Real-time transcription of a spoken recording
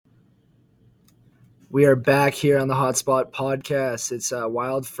We are back here on the Hotspot podcast. It's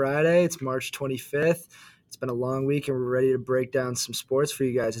Wild Friday. It's March 25th. It's been a long week, and we're ready to break down some sports for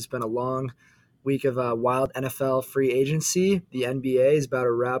you guys. It's been a long week of wild NFL free agency. The NBA is about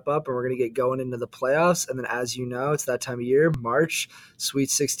to wrap up, and we're going to get going into the playoffs. And then, as you know, it's that time of year, March. Sweet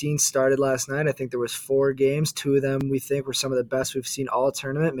 16 started last night. I think there was 4 games. 2 of them we think were some of the best we've seen all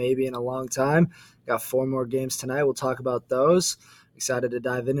tournament, maybe in a long time. Got 4 more games tonight. We'll talk about those. Excited to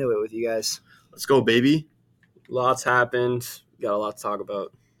dive into it with you guys. Let's go, baby. Lots happened. Got a lot to talk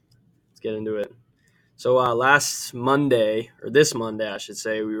about. Let's get into it. So this Monday, I should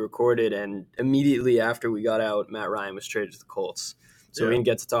say, we recorded, and immediately after we got out, Matt Ryan was traded to the Colts. So we didn't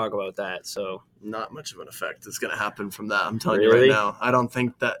get to talk about that. So not much of an effect is going to happen from that. I'm telling you Really? right now. I don't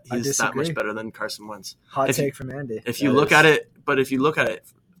think that he's that much better than Carson Wentz. Hot take from Andy. If you look at it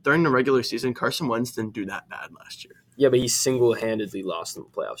during the regular season, Carson Wentz didn't do that bad last year. yeah, but he single-handedly lost them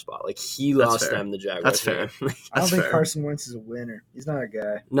the playoff spot. Like he lost them the Jaguars. That's fair. I don't think Carson Wentz is a winner. He's not a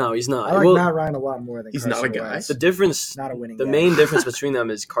guy. No, he's not. I like Matt Ryan a lot more than he's Carson not a guy. Wentz. The difference, Not a winning the guy. main difference between them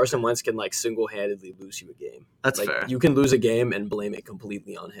is Carson Wentz can single-handedly lose you a game. That's Like, fair. You can lose a game and blame it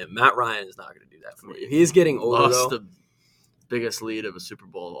completely on him. Matt Ryan is not going to do that for you. He is getting older, Lost though. the biggest lead of a Super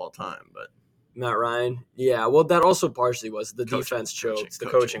Bowl of all time, but Matt Ryan. Yeah, well, that also partially was the Coaching, defense choked. coaching, The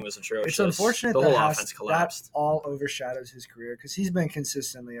coaching. coaching was atrocious. It's unfortunate the whole that offense collapsed. that all overshadows his career because he's been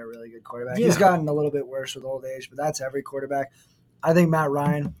consistently a really good quarterback. Yeah. He's gotten a little bit worse with old age, but that's every quarterback. I think Matt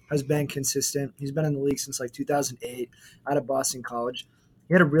Ryan has been consistent. He's been in the league since 2008 out of Boston College.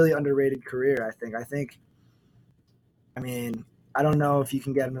 He had a really underrated career, I think. I don't know if you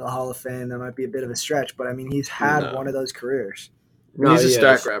can get him to the Hall of Fame. That might be a bit of a stretch, but he's had one of those careers. No, he's a he stat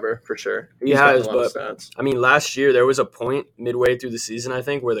has. grabber for sure. He He's got has, a lot of but stats. last year there was a point midway through the season, I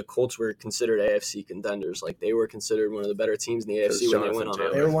think, where the Colts were considered AFC contenders. Like they were considered one of the better teams in the AFC when they went on Jonathan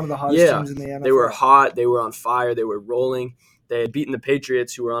it. They were one of the hottest teams in the NFL. They were hot. They were on fire. They were rolling. They had beaten the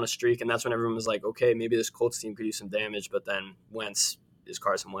Patriots, who were on a streak, and that's when everyone was like, okay, maybe this Colts team could do some damage. But then Wentz is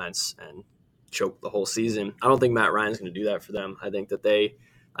Carson Wentz and choked the whole season. I don't think Matt Ryan's going to do that for them. I think that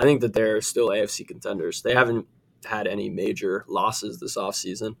they're still AFC contenders. They haven't had any major losses this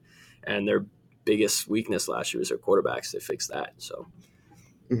offseason, and their biggest weakness last year was their quarterbacks. They fixed that. So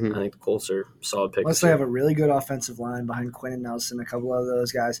I think the Colts are a solid pick. Unless they have a really good offensive line behind Quinn and Nelson, a couple of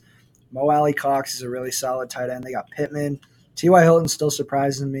those guys. Mo Alley Cox is a really solid tight end. They got Pittman. T.Y. Hilton still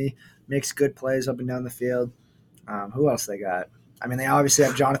surprising me. Makes good plays up and down the field. Who else they got? They obviously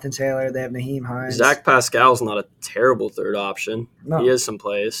have Jonathan Taylor. They have Naheem Hines. Zach Pascal's not a terrible third option. No. He has some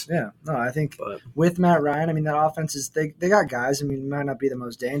plays. Yeah. No, I think But with Matt Ryan, that offense is they got guys. It might not be the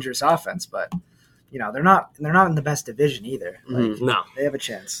most dangerous offense, but they're not in the best division either. no. They have a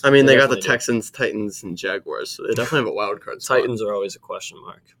chance. They got the definitely do. Texans, Titans, and Jaguars, so they definitely have a wild card spot. Titans are always a question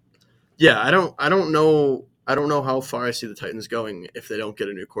mark. Yeah, I don't know how far I see the Titans going if they don't get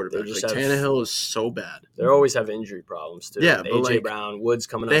a new quarterback. They just Tannehill is so bad. They always have injury problems too. Yeah, but AJ Brown, Woods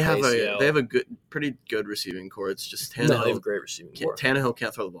coming up. They have ACL. a pretty good receiving core. It's just they have a Tannehill. great receiving core. Tannehill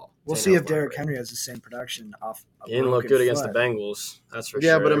can't throw the ball. We'll see if Derrick Henry has the same production off. He didn't look good against the Bengals. That's for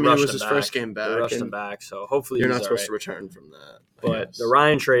Yeah, sure. but They it rushed was him his back. first game back. They rushed and him back, so hopefully You're he's not supposed all to return from that. But the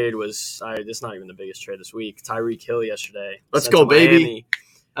Ryan trade was this is not even the biggest trade this week. Tyreek Hill yesterday. Let's sent go, to baby. Miami.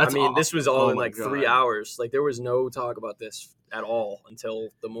 This was all in my 3 God. hours. There was no talk about this at all until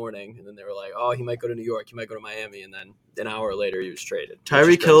the morning, and then they were like, "Oh, he might go to New York, he might go to Miami," and then an hour later he was traded.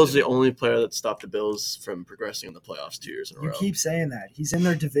 Tyreek Hill is the only player that stopped the Bills from progressing in the playoffs 2 years in a You row. keep saying that. He's in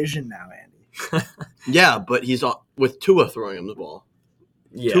their division now, Andy. Yeah, but he's with Tua throwing him the ball.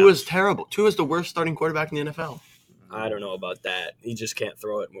 Yeah, Tua's terrible. Tua's the worst starting quarterback in the NFL. I don't know about that. He just can't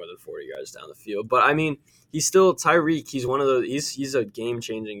throw it more than 40 yards down the field. But he's still Tyreek. He's one of those. He's a game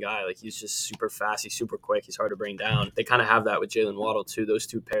changing guy. He's just super fast. He's super quick. He's hard to bring down. They kind of have that with Jalen Waddle too. Those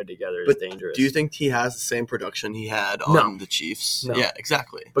two paired together is dangerous. Do you think he has the same production he had on the Chiefs? No. Yeah,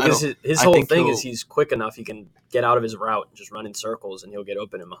 exactly. Because his whole thing is he's quick enough. He can get out of his route and just run in circles, and he'll get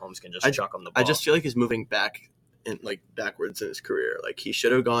open, and Mahomes can just chuck him the ball. I just feel like he's moving backwards in his career. He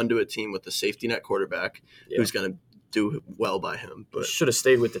should have gone to a team with a safety net quarterback who's going to do well by him. But he should have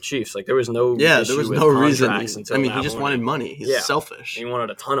stayed with the Chiefs. There was no there was no reason. Until he just wanted money. He's selfish. He wanted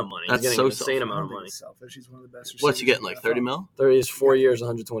a ton of money. That's he's getting so an insane selfish. amount of money. Selfish. He's one of the best. What's he getting? receivers in 30 the NFL. mil? 30 is 4 years,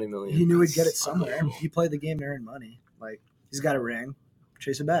 120 million. He knew he'd get it somewhere. unbelievable. He played the game to earn money. He's got a ring,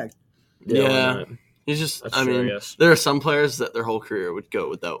 chase a bag. Yeah. He's just, That's true, I guess. there are some players that their whole career would go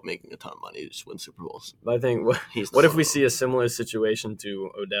without making a ton of money to just win Super Bowls. But I think what if we see a similar situation to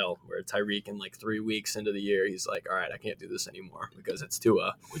Odell, where Tyreek in 3 weeks into the year, he's like, all right, I can't do this anymore because it's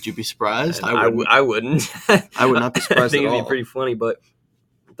Tua. Would you be surprised? I wouldn't. I would not be surprised I think at it'd all. be pretty funny, but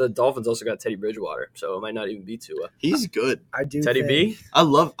the Dolphins also got Teddy Bridgewater, so it might not even be Tua. He's good. I do. Teddy B. I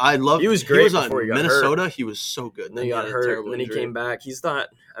love. He was great on before he got Minnesota. hurt. He was so good. And then he got hurt, and then he came back. He's not.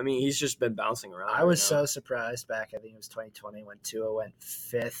 I mean, he's just been bouncing around. I was right now. so surprised back. I think it was 2020 when Tua went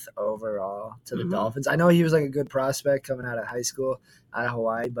 5th overall to the Mhm. Dolphins. I know he was like a good prospect coming out of high school out of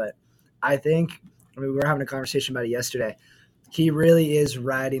Hawaii, but I think we were having a conversation about it yesterday. He really is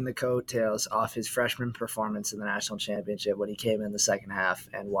riding the coattails off his freshman performance in the national championship when he came in the second half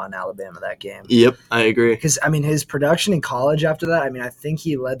and won Alabama that game. Yep, I agree. Because, I mean, his production in college after that, I mean, I think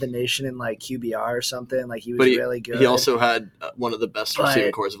he led the nation in, like, QBR or something. Like, he was really good. He also had one of the best But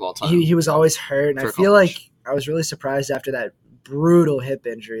receiving corps of all time. He was always hurt, and For I feel college. like I was really surprised after that brutal hip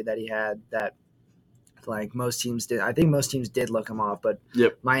injury that he had that, like, most teams did. I think most teams did look him off, but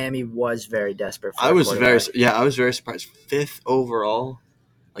Yep. Miami was very desperate for I a was quarterback. I was very surprised. 5th overall.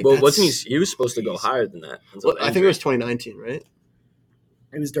 Like, Well, that's- wasn't he was supposed to go higher than that. Well, I think it was 2019, right?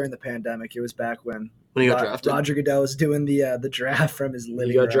 It was during the pandemic. It was back when When he got drafted. Roger Goodell was doing the draft from his living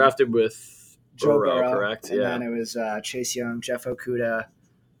He got room. drafted with Joe Burrow, correct? And Yeah. then it was Chase Young, Jeff Okuda,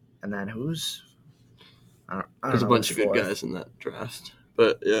 and then who's? I don't There's a know bunch who's of good fourth. guys in that draft.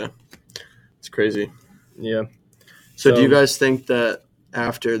 But yeah, it's crazy. Yeah. So do you guys think that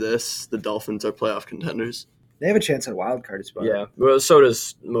after this, the Dolphins are playoff contenders? They have a chance at a wild card as well. Yeah. Well, so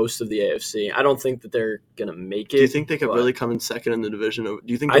does most of the AFC. I don't think that they're gonna make it. Do you think they could but really come in second in the division? Do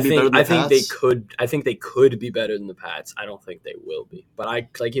you think I they'd be better think than I the think they Pats? could. I think they could be better than the Pats. I don't think they will be. But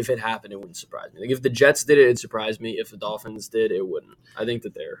if it happened, it wouldn't surprise me. Like if the Jets did it, it'd surprise me. If the Dolphins did, it wouldn't. I think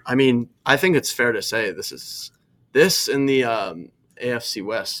that they're. I mean, I think it's fair to say this in the AFC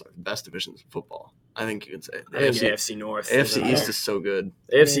West are the best divisions in football. I think you can say I think AFC North. AFC is East is so good.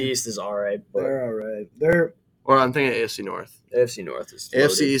 AFC East is all right, but They're all right. They're Or I'm thinking AFC North. AFC North is AFC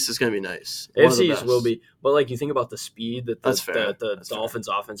loaded. East is going to be nice. One of the AFC East best. will be, but like you think about the speed that That's fair. the That's fair. Dolphins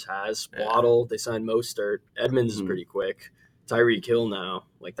offense has. Yeah. Waddle, they signed Mostert. Edmonds is Mhm. pretty quick. Tyreek Hill now,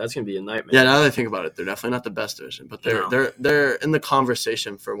 like that's gonna be a nightmare. Yeah, now that I think about it, they're definitely not the best division, but No. they're in the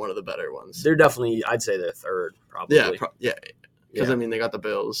conversation for one of the better ones. They're definitely, I'd say they're third, probably. Yeah, because Yeah. I mean they got the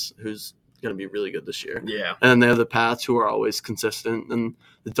Bills, who's going to be really good this year, Yeah. and then they have the Pats, who are always consistent, and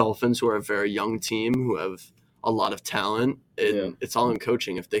the Dolphins, who are a very young team who have a lot of talent, and Yeah. it's all in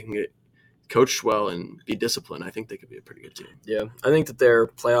coaching. If they can get coached well and be disciplined, I think they could be a pretty good team. Yeah, I think that they're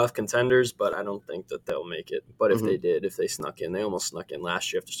playoff contenders, but I don't think that they'll make it. But if Mhm. they did, if they snuck in, they almost snuck in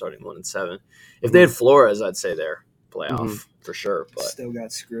last year after starting 1-7. If they had Flores, I'd say they're playoff for sure. But still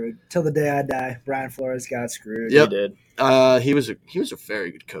got screwed. Till the day I die, Brian Flores got screwed. Yep. he did. He was a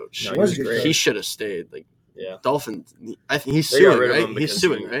very good coach. No, he was great. He should have stayed. Like Yeah, Dolphins, I think he's They got suing, rid of right? him He's because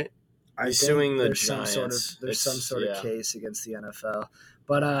suing, he- right? I He's think suing the there's some sort of Giants. there's some It's- sort of yeah. case against the NFL.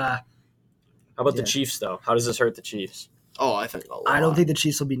 But How about the Yeah. Chiefs though? How does this hurt the Chiefs? Oh, I think a lot. I don't think the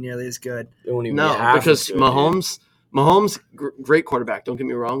Chiefs will be nearly as good. It won't even No, be half as because good, dude. Mahomes, great quarterback. Don't get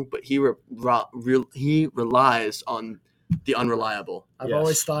me wrong, but he relies on the unreliable, I've Yes.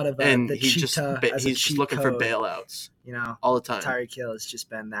 always thought of and the he's just cheetah as a he's just cheat looking for code. bailouts You know, all the time. Tyreek Hill has just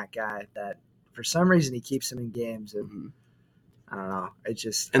been that guy that for some reason he keeps him in games. And Mhm. I don't know.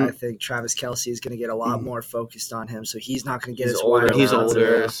 And- I think Travis Kelce is going to get a lot Mhm. more focused on him, so he's not going to get He's as older wide. now, He's around.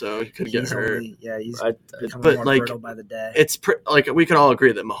 older, so he could get He's hurt. only, he's I, becoming but, more like, brittle by the day. It's like we can all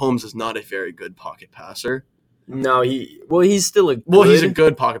agree that Mahomes is not a very good pocket passer. no, he's still a He's a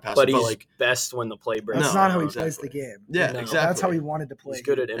good pocket passer, but but he's like, best when the play breaks. That's No, not how he exactly. plays the game. yeah, No. exactly. That's how he wanted to play. He's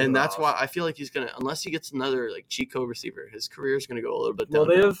good at and that's improv. why I feel like he's gonna, unless he gets another like Chico receiver, his career is gonna go a little bit Well,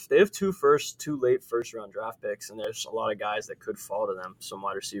 down. they have two late first round draft picks, and there's a lot of guys that could fall to them, some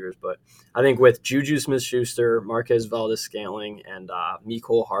wide receivers. But I think with Juju Smith-Schuster, Marquez Valdez-Scantling, and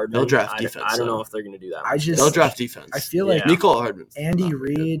Mecole Hardman, They'll draft I defense, don't know though. if they're going to do that. I much. just- They'll draft defense. I feel like Yeah. Nicole Hardman. Andy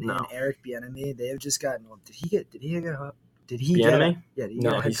Reid No. and Eric Bieniemy, they have just gotten. Well, did he get? Did he get? Did he Bieniemy? get? Yeah, did he No,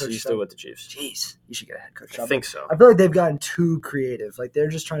 get a head he's coach still job? with the Chiefs. Jeez, you should get a head coach I job. think so. I feel like they've gotten too creative. Like they're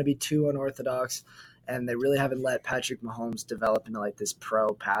just trying to be too unorthodox, and they really haven't let Patrick Mahomes develop into like this pro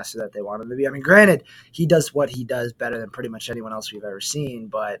passer that they want him to be. I mean, granted, he does what he does better than pretty much anyone else we've ever seen,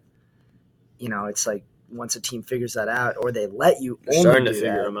 but you know, it's like once a team figures that out, or they let you They're only starting to do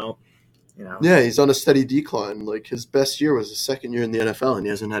figure that, him out. you know. Yeah, he's on a steady decline. Like his best year was his second year in the NFL, and he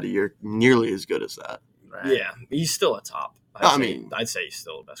hasn't had a year nearly as good as that. Right? Yeah, he's still a top. I'd say he's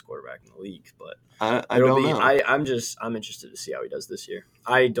still the best quarterback in the league, but I it'll don't be. know. I'm interested to see how he does this year.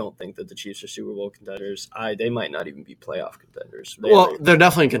 I don't think that the Chiefs are Super Bowl contenders. They might not even be playoff contenders. They're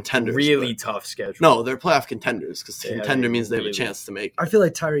definitely contenders. really but- tough schedule. No, they're playoff contenders because They have contender a means they have a really- chance to make. I feel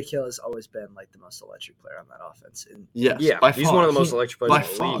like Tyreek Hill has always been like the most electric player on that offense, and Yes, yeah, by he's far. one of the most electric players by in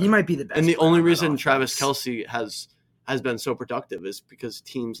the far. league. he might be the best. And the player only on that reason offense. Travis Kelce has has been so productive is because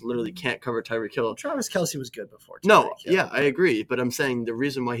teams literally can't cover Tyreek Hill. Travis Kelce was good before. No, Hill. yeah, I agree. But I'm saying the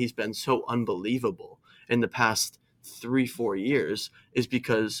reason why he's been so unbelievable in the past 3-4 years is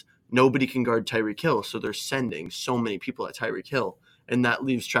because nobody can guard Tyreek Hill. So they're sending so many people at Tyreek Hill. And that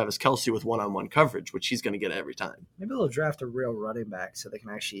leaves Travis Kelce with one-on-one coverage, which he's going to get every time. Maybe they'll draft a real running back so they can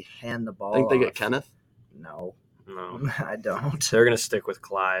actually hand the ball I think they off. get Kenneth. No, No. I don't. They're going to stick with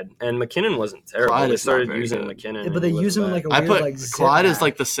Clyde. And McKinnon wasn't terrible. Clyde They is not started very using good. McKinnon. Yeah, but and they he use him in wasn't like a I weird put like zip Clyde is back.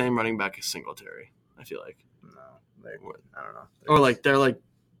 like the same running back as Singletary, I feel like. No, I don't know. Or like they're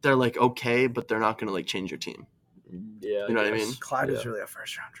like okay, but they're not going to like change your team. bad. Yeah, You know what I guess. mean? Clyde was Yeah. really a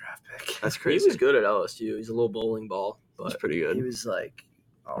first round draft pick. That's He crazy. was good at LSU. He's a little bowling ball, That's but pretty good. He was like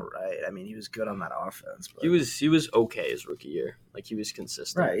all right. I mean, he was good on that offense. But... he was okay his rookie year. Like he was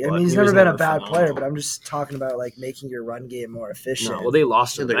consistent. right. I but mean, he's he never was been a bad phenomenal. player, but I'm just talking about like making your run game more efficient. No, well, they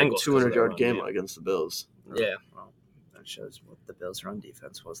lost to Yeah, the they got Bengals. a 200-yard game against the Bills. Yeah. Well, that shows what the Bills' run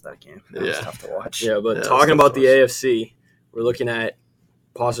defense was that game. That was Yeah. tough to watch. Yeah, but Yeah, talking that's about the tough. AFC, we're looking at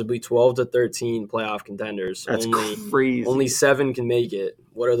possibly 12 to 13 playoff contenders. That's only crazy. only 7 can make it.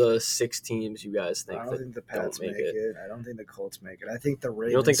 What are the 6 teams you guys think? I don't that think the Pats don't make make it. I don't think the Colts make it. I think the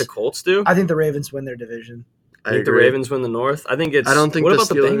Ravens. You don't think the Colts do? I think the Ravens win their division. I think the Ravens win the North. I think it's. I don't think What the about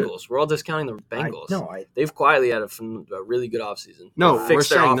the Steelers- Bengals? We're all discounting the Bengals. No, They've quietly had a really good offseason. No, They we're fixed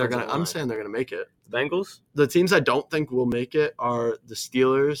their saying they're offensive gonna. I'm line. saying they're gonna make it. The Bengals. The teams I don't think will make it are the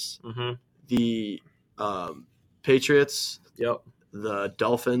Steelers, Mm-hmm. the Patriots, Yep. the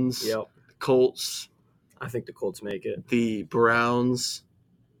Dolphins, Yep. Colts, I think the Colts make it. the Browns,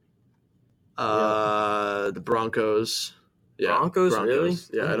 the Broncos. Yeah, Broncos, really?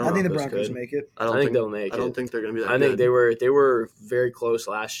 Yeah, I I don't. think the Broncos Broncos could. make it. I don't I think think they'll make I don't it. think they're gonna be that I think good. they were very close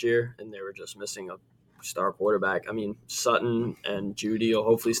last year, and they were just missing a star quarterback. I mean, Sutton and Judy will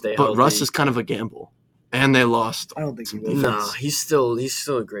hopefully stay But healthy. Russ is kind of a gamble, and they lost. I don't think he will. Defense. Nah, he's still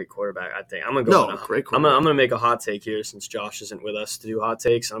a great quarterback. I think I'm gonna go. No, on a- great I'm quarterback. gonna make a hot take here since Josh isn't with us to do hot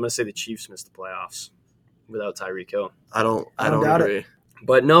takes. I'm gonna say the Chiefs missed the playoffs without Tyreek Hill. I don't don't doubt it. agree.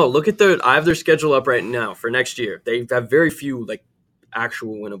 But no, look at I have their schedule up right now for next year. They have very few like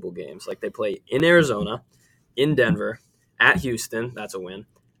actual winnable games. Like they play in Arizona, in Denver, at Houston, that's a win.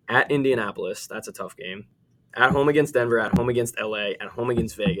 At Indianapolis, that's a tough game. At home against Denver, at home against LA, at home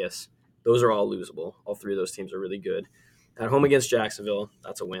against Vegas. Those are all losable. All 3 of those teams are really good. At home against Jacksonville,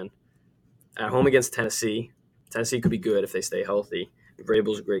 that's a win. At home against Tennessee. Tennessee could be good if they stay healthy.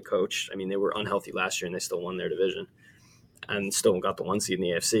 Vrabel's a great coach. I mean, they were unhealthy last year and they still won their division. And still got the 1 seed in the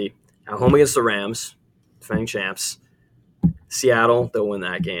AFC. At home against the Rams, defending champs. Seattle, they'll win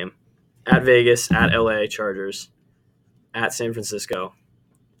that game. At Vegas, at LA Chargers, at San Francisco,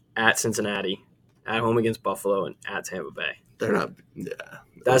 at Cincinnati, at home against Buffalo, and at Tampa Bay. They're not. Yeah,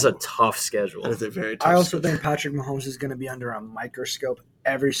 That's a tough schedule. that is a very tough. I also schedule. think Patrick Mahomes is going to be under a microscope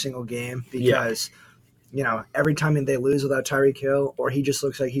every single game because, every time they lose without Tyreek Hill or he just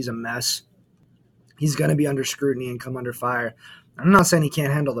looks like he's a mess, he's going to be under scrutiny and come under fire. I'm not saying he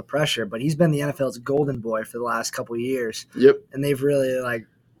can't handle the pressure, but he's been the NFL's golden boy for the last couple of years, Yep. and they've really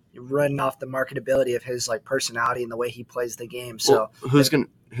ridden off the marketability of his personality and the way he plays the game. So Well,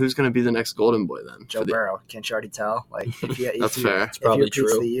 who's gonna be the next Golden Boy then? Joe Burrow, can't you already tell? That's fair. It's probably if he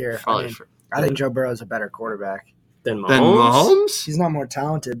repeats true. the year, Probably I think Joe Burrow is a better quarterback. Then Mahomes. Then Mahomes. He's not more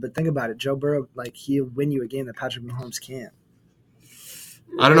talented, but think about it. Joe Burrow, he'll win you a game that Patrick Mahomes can't.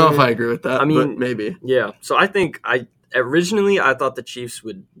 I don't know if I agree with that. I mean- but maybe. Yeah. So I think originally I thought the Chiefs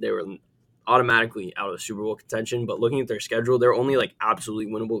they were automatically out of Super Bowl contention, but looking at their schedule, their only absolutely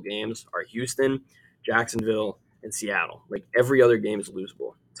winnable games are Houston, Jacksonville, and Seattle. Every other game is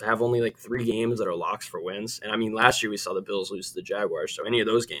losable. To have only 3 games that are locks for wins. And I mean, last year we saw the Bills lose to the Jaguars, so any of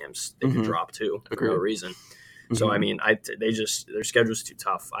those games they Mhm. could drop too for no Agreed. reason. So Mhm. I mean, their schedule's too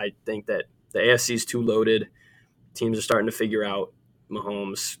tough. I think that the AFC is too loaded. Teams are starting to figure out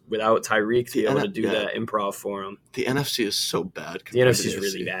Mahomes without Tyreek to be able to do that improv for him. The NFC is so bad. The NFC is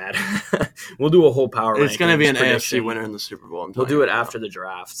really bad. We'll do a whole power. It's going to be an prediction. AFC winner in the Super Bowl. We'll do it after the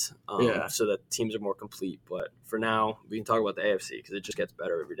draft, Yeah. so that teams are more complete. But for now, we can talk about the AFC because it just gets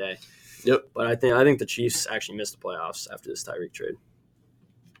better every day. Yep. But I think the Chiefs actually missed the playoffs after this Tyreek trade.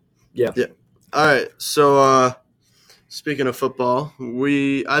 Yeah. All right. So speaking of football,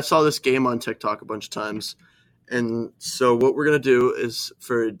 I saw this game on TikTok a bunch of times. And so what we're gonna do is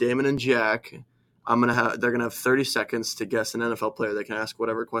for Damon and Jack, they're gonna have 30 seconds to guess an NFL player. They can ask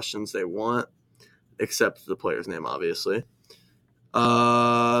whatever questions they want, except the player's name, obviously.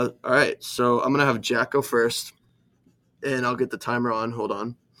 All right, so I'm gonna have Jack go first, and I'll get the timer on. Hold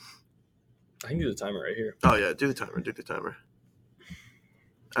on. I can do the timer right here. Oh yeah, do the timer.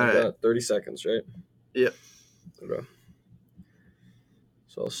 All right. 30 seconds, right? Yep. Okay.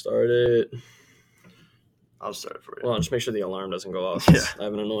 So I'll start it. I'll start it for you. Well, just make sure the alarm doesn't go off. Yeah. I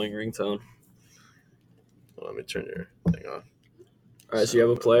have an annoying ringtone. Well, let me turn your thing on. All right, so you have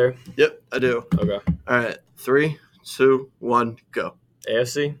a player? Yep, I do. Okay. All right, 3, 2, 1, go.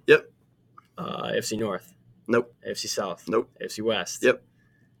 AFC? Yep. AFC North? Nope. AFC South? Nope. AFC West? Yep.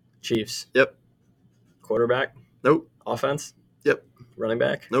 Chiefs? Yep. Quarterback? Nope. Offense? Yep. Running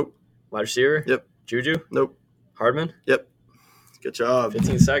back? Nope. Wide receiver? Yep. Juju? Nope. Hardman? Yep. Good job.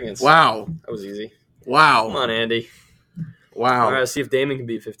 15 seconds. Wow. That was easy. Wow. Come on, Andy. Wow. All right, let's see if Damon can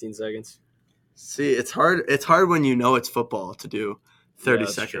beat 15 seconds. See, it's hard. It's hard when you know it's football to do 30 Yeah,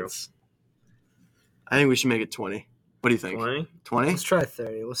 that's seconds. I think we should make it 20. What do you think? 20? 20? Let's try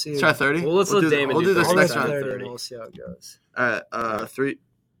 30. We'll see. Let's try 30. Well, let's let Damon We'll do this I'll next let round. 30 30. and we'll see how it goes. All right. 3,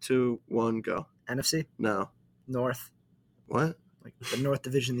 2, 1, go. NFC, No. North, What? like the North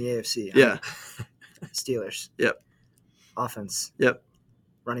Division of the AFC. Yeah. Steelers. Yep. Offense. Yep.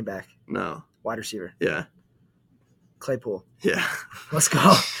 Running back. No. Wide receiver. Yeah. Claypool. Yeah. Let's go.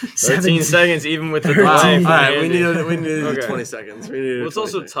 13 seconds, even with the delay. Wow. from All right. Andy. We need to do Okay. 20 seconds. We need to do Well, it's 20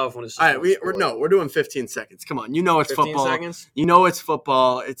 also seconds. tough when it's just All right. one sport. We're doing 15 seconds. Come on. You know it's 15 football. seconds? You know it's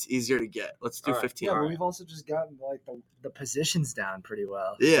football. It's easier to get. Let's do All right. 15. Yeah, but Alright. we've also just gotten like the positions down pretty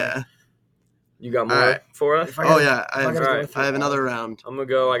well. Yeah. You got more All right. for us? If I Oh gotta- yeah. if I gotta go Alright. through I have all- another round. I'm going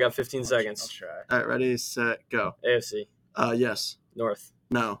to go. I got 15 I'll seconds. try. All right. Ready, set, go. AFC, Yes. North,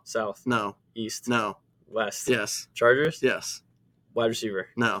 No. South, No. East, No. West. Yes. Chargers, Yes. wide receiver,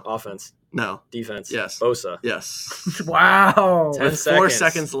 No. offense, No. defense. Yes. Bosa. Yes. Wow. 10 With seconds. 4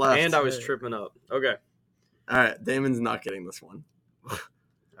 seconds left. And I was tripping up. Okay. All right. Damon's not getting this one.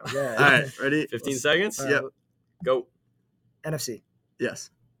 Yeah. All right. Ready? 15 seconds? All Yep. Go. NFC, Yes.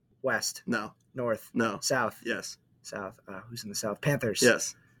 West, No. North, No. South, Yes. South. Who's in the South? Panthers.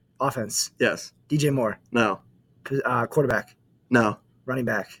 Yes. Offense, Yes. DJ Moore. No. Quarterback, No. running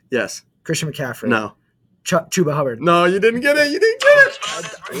back, Yes. Christian McCaffrey. No. Chuba Hubbard. No. You didn't get it. You didn't get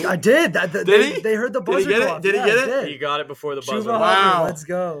it. I did. Did he? They heard the Did he buzzer get it? go off. Did he Yeah, get I it? did. You got it before the buzzer. Chuba Wow. Hubbard, let's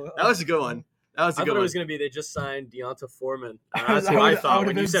go. That was a good one. That was a I good thought it one. was going to be they just signed Deonta Foreman. I That's who I would've- I thought. would've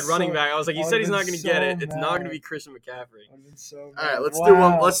When you been said running so- back, I was like, he I said he's would've not going to been get it. so It's not going to mad. be Christian McCaffrey. All right. Let's do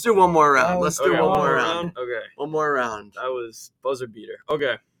one. Let's do one more round. Wow. Let's do Okay, one more round. Okay. One more round. That was buzzer beater.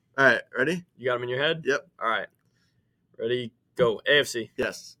 Okay. All right. Ready? You got him in your head? Yep. All right. Ready? Go. AFC,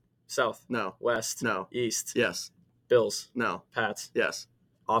 Yes. South, No. West, No. East, Yes. Bills, No. Pats, Yes.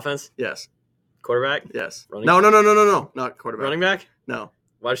 offense, Yes. quarterback, Yes. Running- No. Not quarterback. running back, No.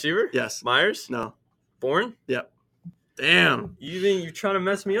 wide receiver, Yes. Myers, No. Bourne. Damn. You're trying to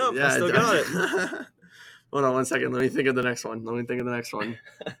mess me up. I still got it. Hold on 1 second. Let me think of the next one.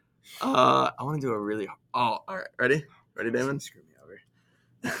 I want to do a really. All right. Ready? Ready, Damon? Screw me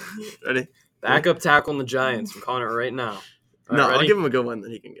over. Ready? Backup tackle on the Giants. I'm calling it right now. All No, right, I'll ready? give him a good one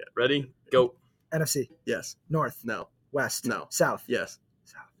that he can get. Ready? Go. NFC, Yes. North, No. West, No. South, Yes.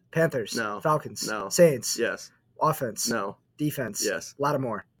 Panthers, No. Falcons, No. Saints, Yes. offense, No. defense, Yes.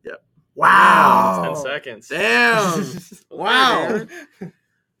 Lattimore. Yep. Wow. 10 seconds. Damn. Wow. Man.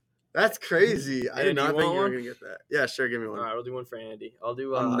 That's crazy. I Andy, did not you think want you were one? gonna get that. Yeah, sure. Give me one. All right, I'll do one for Andy. I'll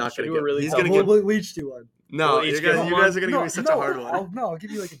do. I'm not should I gonna do a get- really he's tough gonna one? get- We'll each do one. No, We'll each you give guys, him you one? guys are gonna give me such a hard one. I'll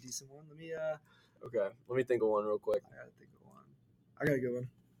give you like a decent one. Let me. Okay, let me think of one real quick. I gotta think of one. I got a good one.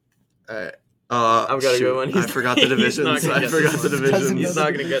 All right. I've got a shoot. good one. I forgot the He's not divisions. gonna I get forgot this the one. divisions. He's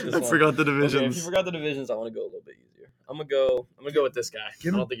not gonna get this I one. forgot the Okay, if you divisions. forgot the divisions, I want to go a little bit easier. I'm gonna go with this guy.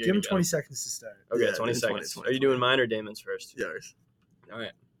 Give I him, don't think you're give him gonna 20 get seconds to start. Okay, Yeah, 20 do 20, seconds. 20, Are you doing mine or Damon's first? Yours. All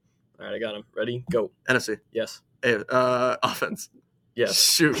right, I got him. Ready? Go. NFC. Yes. Offense. Yes.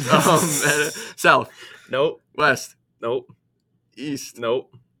 Shoot. South. Nope. West. Nope. East.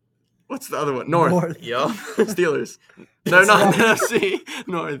 Nope. What's the other one? North. Yup. Steelers. They're not NFC.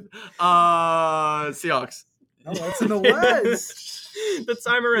 North. Seahawks. No, that's in the West. The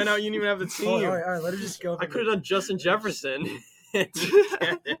timer ran out. You didn't even have the Oh, team. all right, let him just go. I could have done Justin Jefferson. I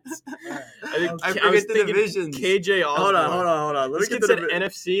I was forget the thinking divisions. KJ Osborne. Hold on. Let me This get kid the said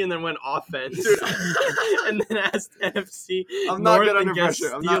NFC and then went offense, Dude. and then asked NFC. I'm not North good and under guessed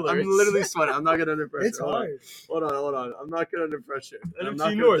pressure. I'm Steelers. literally sweating. I'm not good under pressure. It's hard. Hold on. I'm not good under pressure. I'm NFC not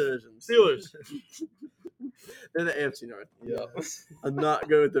good North. with divisions. Steelers. They're the AFC North. Yeah. I'm not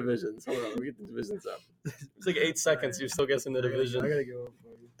good with divisions. Hold on. Let me get the divisions up. It's like 8 seconds. You're still guessing the I division. gotta go for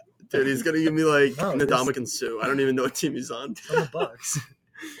you. Dude, he's gonna give me like No, Ndamukong Suh. I don't even know what team he's on. It's on the Bucks.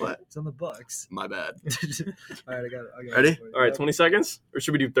 What? It's on the Bucks. My bad. All right, I got it. Ready? All right, 20 seconds, or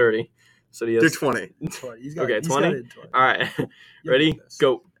should we do 30? So he has. Do 20. 20. He's got Okay, it. He's 20? got it in 20. All right, You ready? got this.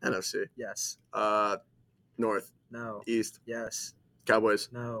 Go. NFC. Yes. North, No. East, Yes. Cowboys,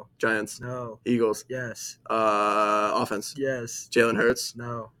 No. Giants, No. Eagles, Yes. offense, Yes. Jalen Hurts,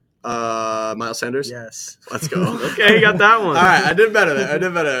 No. Miles Sanders. Yes. Let's go. Okay, you got that one. All right, I did better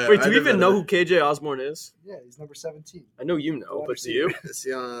there. Wait, do you even know who KJ Osborne is? Yeah, he's number 17. I know you know, but do you? Is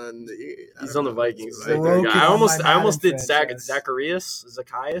he on the? He's on the Vikings. The rookie I on almost my did Madden franchise.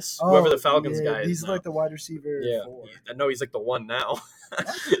 Zacchaeus, whoever the Falcons yeah, guy is. He's now. like the wide receiver. Yeah, 4. I know he's like the one now.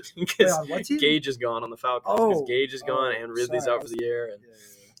 Wait, Because on what team? Gage is gone on the Falcons. Because Gage is gone and Ridley's sorry. out for the year. And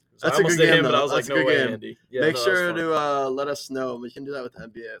so That's I a almost good did him, game, but though. I was That's like, a no good way, game. Andy. Yeah, Make no, sure that was fun. to let us know. We can do that with the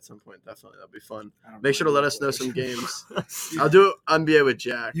NBA at some point. Definitely, that'd be fun. I don't Make sure to know let what us know it some is. games. I'll do NBA with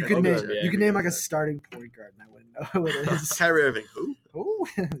Jack. You I could think name that's it. you could name like a starting point guard, and I wouldn't know who it is. Kyrie Irving. Who? Who?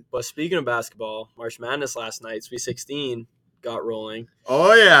 But speaking of basketball, March Madness last night, Sweet 16 got rolling.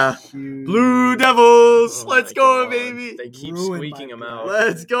 Oh yeah, Huge. Blue Devils. Oh Let's my go, God. baby. They keep Ruined squeaking my them plan. out.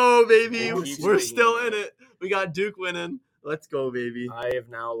 Let's go, baby. Oh, We're keep still squeaking in it. We got Duke winning. Let's go, baby. I have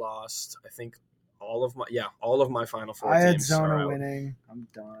now lost, I think, all of my Final Four I had teams are Zona out. winning. I'm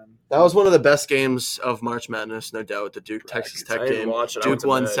done. That was one of the best games of March Madness, no doubt. The Duke Texas I Tech didn't game. watch it. I went Duke to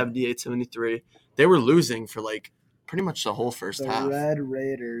won bed. 78-73. They were losing for like pretty much the whole first The half. Red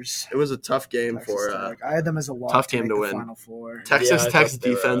Raiders. It was a tough game Texas for Tech. I had them as a lock tough to game make to the win. Final Four. Texas Yeah, I Tech's thought they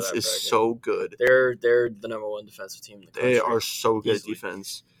were out of defense that is bracket. so good. They're the number one defensive team in the country. They are so good at Easily.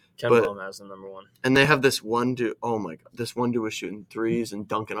 defense. Ken but- Blum has the number one. And they have this one dude. Oh my god, this one dude was shooting threes and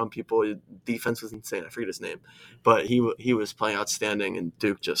dunking on people. His defense was insane. I forget his name, but he was playing outstanding. And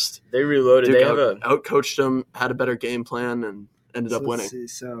Duke just They reloaded. Duke They have a outcoached them, had a better game plan, and ended up So winning. let's see.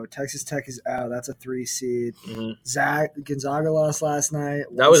 So Texas Tech is out. That's a 3 seed. Mhm. Gonzaga lost last night.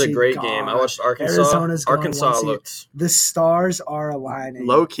 That One was a seed great gone. game. I watched Arkansas. Arizona's gone, one Arkansas seed. looked. The stars are aligning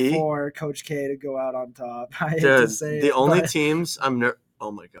Low key. for Coach K to go out on top. I hate to Dude, say the it, only but teams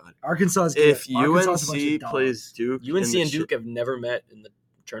oh my god. Arkansas is good. If Arkansas is a bunch UNC of dogs. plays Duke, UNC in the and Duke have never met in the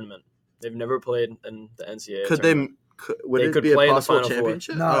tournament. They've never played in the NCAA. could tournament. would They it could be a play in the possible Final Four.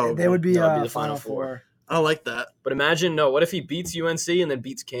 championship? No, Oh, they would be That would be the Final Final Four. Four. I like that. But imagine, what if he beats UNC and then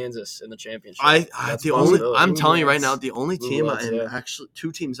beats Kansas in the championship? I'm That's a telling possibility. you right now, the only Blue team Bloods, I'm yeah. actually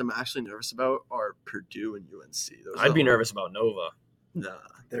two teams I'm actually nervous about are Purdue and UNC. Those I'd are be the- nervous about Nova. Nah,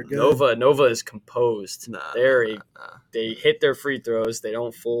 They're good. Nova is composed. nah. They're nah. They hit their free throws. They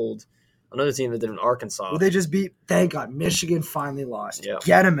don't fold. Another team that did in Arkansas. Well, they just beat. Thank God, Michigan finally lost. Yeah.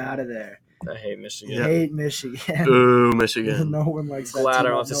 Get them out of there. I hate Michigan. Yeah. Hate Michigan. Boo, Michigan. No one likes that. Glad I team.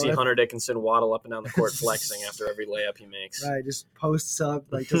 don't have to No see one- Hunter Dickinson waddle up and down the court flexing after every layup he makes. Right, just posts up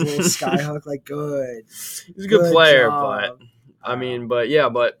like does a little sky hook, like good. He's a good player, job.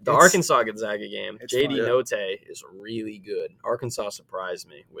 but the It's- Arkansas Gonzaga game, it's JD fun. Note is really good. Arkansas surprised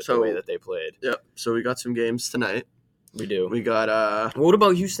me with the So- way that they played. Yep. So we got some games tonight. We do. We got What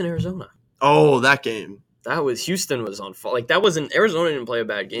about Houston, Arizona? that game. Houston was on fall. Like that wasn't Arizona didn't play a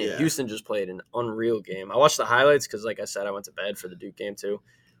bad game. Yeah. Houston just played an unreal game. I watched the highlights because, like I said, I went to bed for the Duke game too.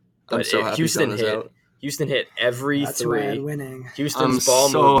 I'm But so happy Houston Zona's hit. out. Houston hit every That's three. rad winning. I'm Houston's ball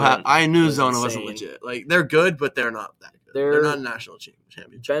so movement. happy. I knew was Zona wasn't insane. legit. Like they're good, but they're not that good. They're not a national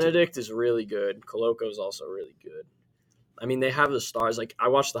championship. Benedict is really good. Coloco's also really good. I mean, they have the stars. Like I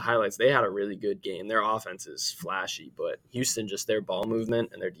watched the highlights. They had a really good game. Their offense is flashy, but Houston just their ball movement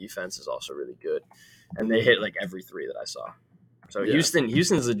and their defense is also really good. And they hit like every three that I saw. So Yeah.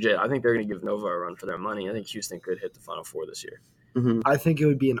 Houston's legit. I think they're going to give Nova a run for their money. I think Houston could hit the Final Four this year. Mhm. I think it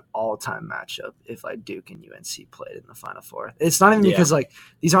would be an all-time matchup if like Duke and UNC played in the Final Four. It's not even Yeah. because like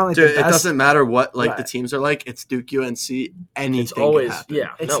these aren't like Dude, the it best. doesn't matter what like the Right. teams are like. It's Duke, UNC. Anything It's always can happen.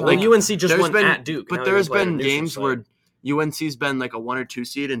 yeah. It's No, not- like UNC just There's won been- at Duke, But now there's they're gonna been play at games Newsom, where UNC's been like a 1 or 2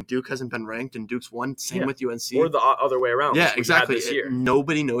 seed and Duke hasn't been ranked and Duke's won. Same Yeah. with UNC. or the other way around. Yeah, like we've had exactly. This year.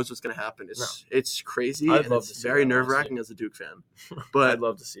 Nobody knows what's going to happen. It's crazy. I'd and love it's to see very that, nerve wracking as a Duke fan. But I'd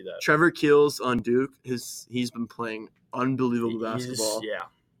love to see that. Trevor Keels on Duke, he's been playing unbelievable He's- basketball. yeah.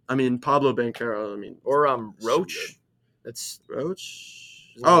 I mean, Pablo Banchero. Or So Roach. good. That's Roach.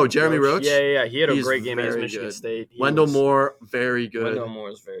 his Oh, name is Jeremy Roach? Yeah. He had a He's great game against very Michigan good. State. He Wendell was- Moore, very good. Wendell Moore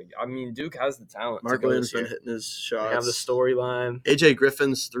is very good. I mean, Duke has the talent. Mark to go Williams this year. been hitting his They shots. have the storyline. AJ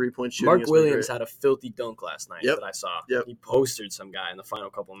Griffin's 3-point shooting. Mark has been Williams great. had a filthy dunk last night Yep. that I saw. Yep. He postered some guy in the final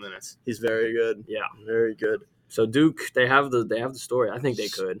couple of minutes. He's very good. Yeah. Very good. So Duke, they have the story. I think they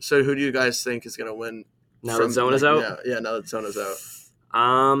could. So who do you guys think is going to win? Now that Zona's out? Yeah, now that Zona's out.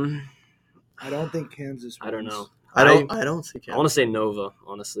 I don't think Kansas. I don't wins. know. I don't see I want to say Nova,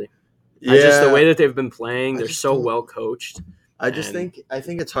 honestly. Yeah, I just the way that they've been playing, I they're just so don't- well coached. I just and-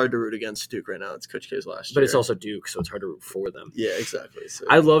 think it's hard to root against Duke right now. It's Coach K's last year. But it's also Duke, so it's hard to root for them. yeah, exactly. So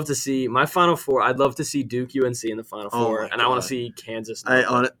I'd love to see my Final Four. I'd love to see Duke, UNC in the Final Oh Four, my and I want God. to see Kansas.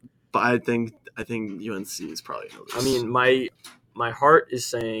 but I think UNC is probably. I mean, my my heart is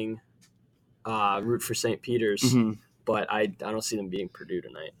saying root for St. Peter's, Mhm. but I don't see them beating Purdue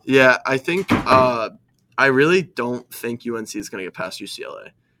tonight. Yeah, I think I really don't think UNC is going to get past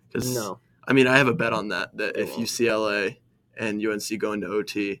UCLA. No. I mean, I have a bet on that They if won't. UCLA and UNC go into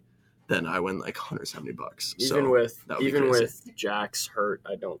OT, then I win like $170. Even So with that would be crazy. Jack's hurt,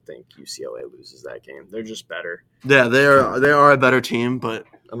 I don't think UCLA loses that game. They're just better. Yeah, they are a better team, but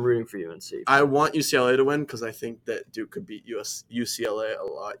I'm rooting for UNC. I want UCLA to win because I think that Duke could beat UCLA a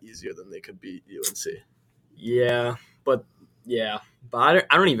lot easier than they could beat UNC. Yeah, but I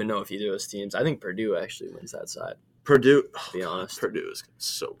don't even know if either of those teams. I think Purdue actually wins that side. Purdue, To be honest, Purdue is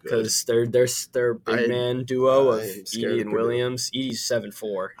so good. because their big man duo of I'm scared Edey of and Purdue. Williams. Edey's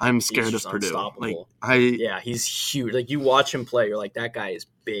 7'4". I'm scared just of Purdue. unstoppable. Like He's huge. Like you watch him play, you're like, that guy is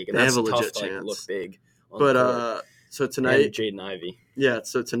big, and They that's have a tough legit to like, chance. look big. On the court. but so And tonight, Jaden Ivey.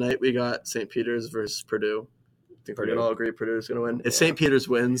 so tonight we got St. Peter's versus Purdue. I think we Purdue. can all agree Purdue's going to win. If Yeah. St. Peter's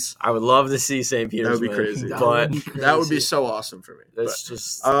wins, I would love to see St. Peter's would be win, crazy. but that would be so awesome for me. that's But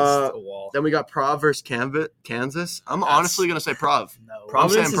just uh, a wall. then we got Prov versus Kansas. I'm honestly going to say Prov. No.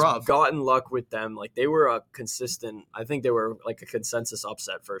 Providence saying has Prov. gotten luck with them. Like they were a consistent. I think they were like a consensus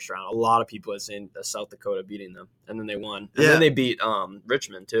upset first round. A lot of people had seen South Dakota beating them, and then they won. And Yeah. then they beat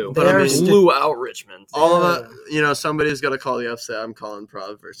Richmond too. But I mean- blew out Richmond. All of it, somebody's got to call the upset. I'm calling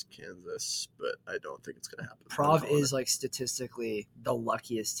Prov versus Kansas, but I don't think it's going to happen. Prov I'm calling is it. like statistically the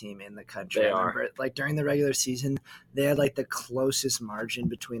luckiest team in the country. They I are. remember, like during the regular season, they had like the closest margin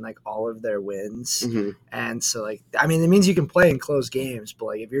between like all of their wins, Mhm. and so like I mean, it means you can play in close games, but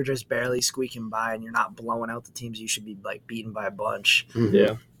like if you're just barely squeaking by and you're not blowing out the teams you should be like beaten by a bunch. Mhm.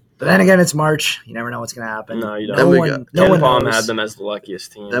 Yeah, But then again, it's March. You never know what's gonna happen. no, you Then don't. we one, got- no Ken one Palm knows. had them as the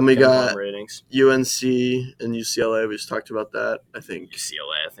luckiest team. Then we Ken got- Palm ratings. UNC and UCLA. We just talked about that. I think.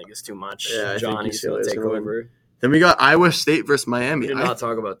 UCLA, I think, is too much. Yeah, I think Johnny's UCLA going is to take gonna win. over. Then we got Iowa State versus We Miami. did not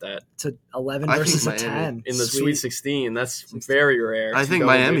talk about that to 11 I think versus a Miami 10 in the Sweet 16. That's very rare. I Two think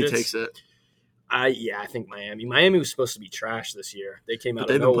double Miami digits. takes it. I think Miami. Miami was supposed to be trash this year. They came out But of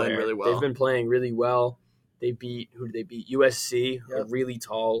they've been nowhere. playing really well. They've been playing really well. They beat who did they beat? USC, a Yep. really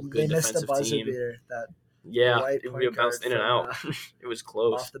tall, good They missed the defensive buzzer team. beater that Yeah, white it point bounced guard in and out. from, It was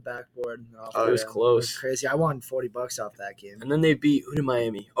close. off the backboard. and off Oh, the it was rim. close. Crazy. I won $40 off that game. And then they beat who did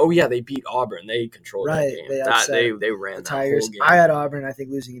Miami? Oh yeah, they beat Auburn. They controlled Right, that game. they That upset they ran The that Tigers. whole game. I had Auburn. I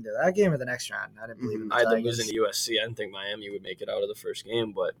think losing either that game or the next round. I didn't believe in the I had them Tigers. losing to USC. I didn't think Miami would make it out of the first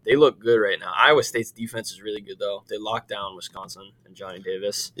game, but they look good right now. Iowa State's defense is really good though. They locked down Wisconsin and Johnny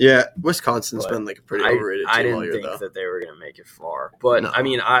Davis. Yeah, Wisconsin's But been like a pretty I overrated team all didn't year, think though. that they were going to make it far. But, No. I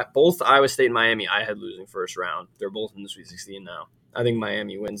mean, both Iowa State and Miami, I had losing first round. They're both in the Sweet 16 now. I think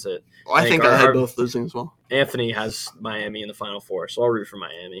Miami wins it. I think our- I had our- both losing as well. Anthony has Miami in the Final Four, so I'll root for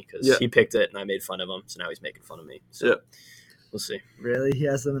Miami because Yeah. he picked it and I made fun of him, so now he's making fun of me. So Yeah. we'll see. Really? He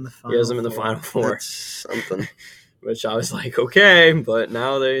has them in the final He has them in the four. Final Four, That's something. which I was like, okay, but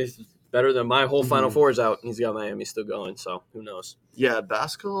now they better than my whole Final Mhm. Four is out. He's got Miami still going, so who knows? Yeah,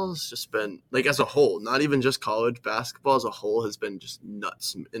 basketball has just been like as a whole, not even just college basketball as a whole has been just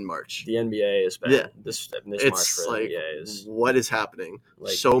nuts in March. The NBA has been Yeah. this March It's for the like NBA is what is happening?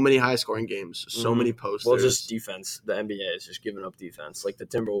 like So many high scoring games, so Mhm. many posters. well, just defense. The NBA is just giving up defense. Like the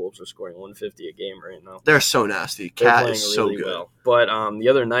Timberwolves are scoring 150 a game right now. they're so nasty. They're Cat playing is so really good. well. But the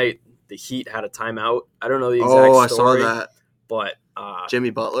other night, the Heat had a timeout. I don't know the exact Oh, I saw story, that. but Jimmy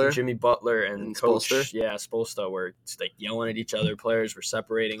Butler. Jimmy Butler and And Coach, Spoelstra? Spoelstra were like yelling at each other. Players were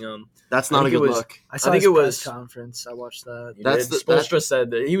separating them. That's I not a think it good was- look. I saw think his it press was- conference. I watched that. That's Spoelstra said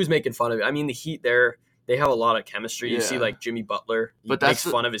that he was making fun of it. I mean, the Heat they have a lot of chemistry. You Yeah. see, like Jimmy Butler, he But makes that's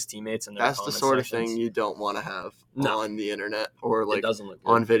the- fun of his teammates, and their That's the comment sort of sections. thing you don't want to have No. on the internet or It like doesn't look good.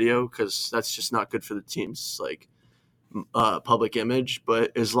 on video because that's just not good for the team's like public image.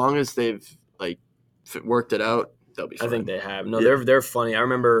 But as long as they've like worked it out, they'll be I fine. think they have. No, Yeah. they're funny. I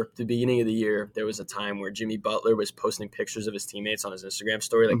remember the beginning of the year, there was a time where Jimmy Butler was posting pictures of his teammates on his Instagram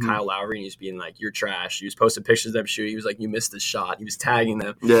story, like Mhm. Kyle Lowry, and he was being like, "You're trash." He was posting pictures of them shooting. He was like, "You missed this shot." He was tagging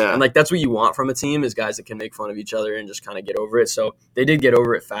them. Yeah. And like that's what you want from a team is guys that can make fun of each other and just kind of get over it. So they did get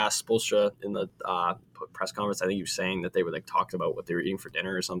over it fast. Spoelstra in the press conference, I think he was saying that they were like talked about what they were eating for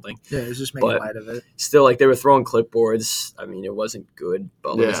dinner or something. Yeah, he was just making But- light of it. Still, like they were throwing clipboards. I mean, it wasn't good.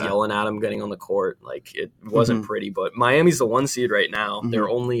 Butler was Yeah. yelling at him, getting on the court. Like it wasn't Mhm. pretty. But Miami's the 1 seed right now. Mhm. They're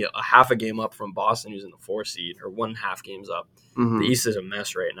only a half a game up from Boston, who's in the 4 seed, or 1.5 games up. Mhm. The East is a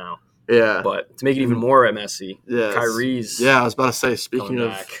mess right now. Yeah. But to make it even more messy, Yeah. Kyrie's Yeah, I was about to say. coming Speaking of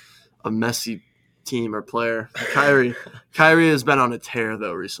back. a messy team or player, Kyrie has been on a tear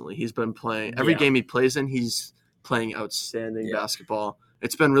though recently. He's been playing every Yeah. game he plays in. He's playing outstanding Yeah. basketball.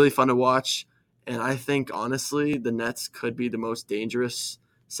 It's been really fun to watch. And I think, honestly, the Nets could be the most dangerous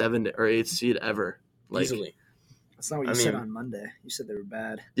 7 or 8 seed ever. Easily. That's not what you said on Monday. You said they were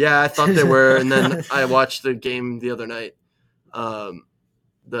bad. Yeah, I thought they were. And then I watched the game the other night,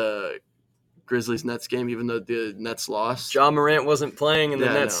 the Grizzlies-Nets game, even though the Nets lost. Ja Morant wasn't playing, and the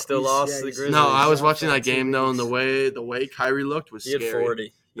Nets still lost to the Grizzlies. No, I was watching that game, though, and the way Kyrie looked was scary. He had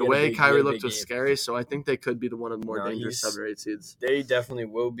 40. The way Kyrie looked was scary, so I think they could be one of the more dangerous 7 or 8 seeds. They definitely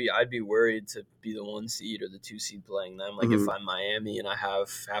will be. I'd be worried to be the 1 seed or the 2 seed playing them. Like if I'm Miami and I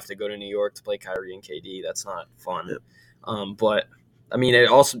have to go to New York to play Kyrie and KD, that's not fun. Yep. But I mean, it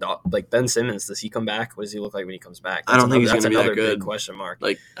also like Ben Simmons. Does he come back? What does he look like when he comes back? I don't think he's going to be that good. Big question mark.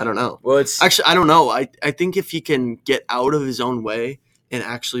 Like I don't know. Well, it's actually I don't know. I think if he can get out of his own way and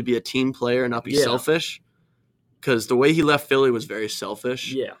actually be a team player and not be selfish, because the way he left Philly was very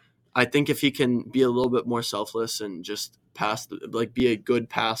selfish. Yeah. I think if he can be a little bit more selfless and just pass, be a good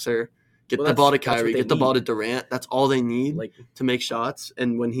passer, get the ball to Kyrie, get the ball to Durant. That's all they need to make shots.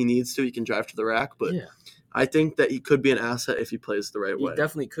 And when he needs to, he can drive to the rack. But I think that he could be an asset if he plays the right way. He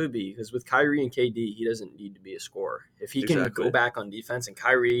definitely could be, because with Kyrie and KD, he doesn't need to be a scorer. If he can go back on defense, and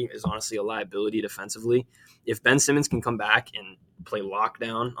Kyrie is honestly a liability defensively, if Ben Simmons can come back and play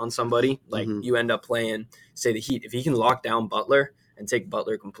lockdown on somebody, like you end up playing, say, the Heat, if he can lock down Butler and take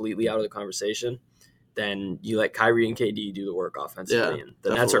Butler completely out of the conversation, then you let Kyrie and KD do the work offensively. Yeah, and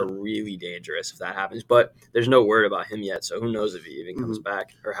the Nets are really dangerous if that happens. But there's no word about him yet, so who knows if he even comes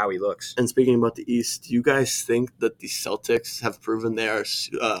back or how he looks. And speaking about the East, do you guys think that the Celtics have proven they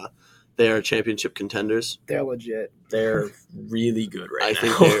are championship contenders? They're legit. They're really good right now.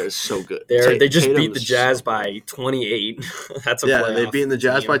 I think they're so good. They just beat the Jazz by 28. That's a playoff they've beaten the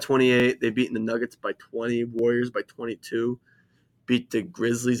Jazz team. by 28. They've beaten the Nuggets by 20, Warriors by 22. Beat the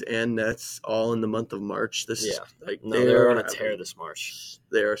Grizzlies and Nets all in the month of March. They're on a tear this March.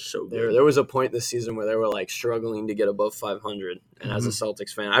 They are so good. There was a point this season where they were struggling to get above 500. And as a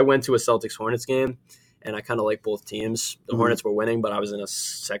Celtics fan, I went to a Celtics Hornets game, and I kind of like both teams. The Hornets were winning, but I was in a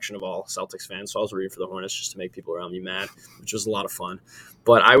section of all Celtics fans, so I was rooting for the Hornets just to make people around me mad, which was a lot of fun.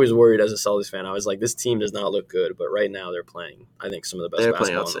 But I was worried as a Celtics fan. I was like, this team does not look good, but right now they're playing, I think, some of the best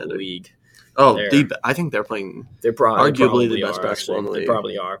basketball in the league. Oh, I think they're playing arguably the best basketball in the league. They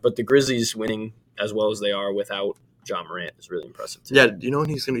probably are. But the Grizzlies winning as well as they are without Ja Morant is really impressive, too. Yeah, do you know when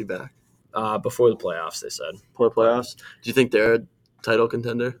he's going to be back? Before the playoffs, they said. Before the playoffs? Do you think they're a title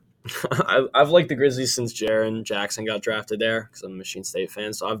contender? I've liked the Grizzlies since Jaren Jackson got drafted there because I'm a Michigan State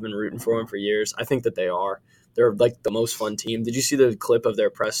fan, so I've been rooting for them for years. I think that they are. They're like the most fun team. Did you see the clip of their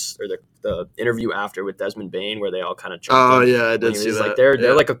press or the interview after with Desmond Bain where they all kind of jumped Oh, yeah, I did see that.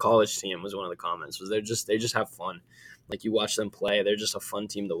 They're like a college team was one of the comments. They just have fun. Like you watch them play, they're just a fun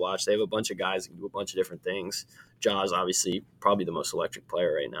team to watch. They have a bunch of guys that can do a bunch of different things. Ja's obviously probably the most electric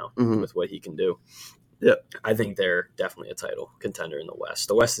player right now with what he can do. Yeah, I think they're definitely a title contender in the West.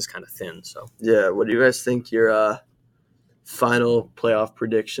 The West is kind of thin, so. Yeah, what do you guys think your final playoff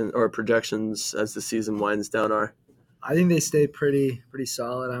prediction or projections as the season winds down are? I think they stay pretty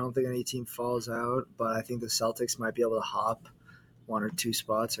solid. I don't think any team falls out, but I think the Celtics might be able to hop 1 or 2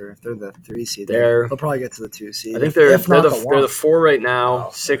 spots, or if they're the 3 seed, they'll probably get to the 2 seed. I think they're the 4 right now.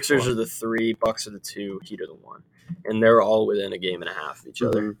 Sixers are the 3, Bucks are the 2, Heat are the 1, and they're all within a game and a half of each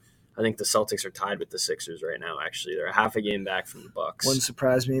other. I think the Celtics are tied with the Sixers right now, actually. They're a half a game back from the Bucks. Wouldn't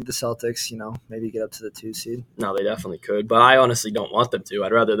surprise me if the Celtics, maybe get up to the 2 seed. No, they definitely could, but I honestly don't want them to.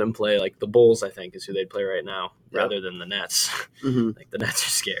 I'd rather them play like the Bulls, I think, is who they'd play right now, rather than the Nets. Like the Nets are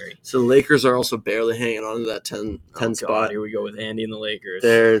scary. So the Lakers are also barely hanging on to that 10 spot. Here we go with Andy and the Lakers.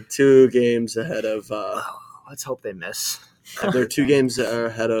 They're 2 games ahead of let's hope they miss. They're 2 games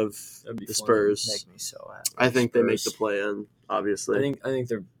ahead of the Spurs. Make me so happy. I think they make the play-in, obviously. I think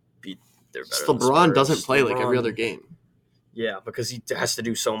they're better. LeBron doesn't play like every other game. Yeah, because he has to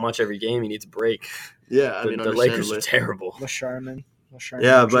do so much every game. He needs a break. Yeah, I mean, the Lakers are terrible. Sharman.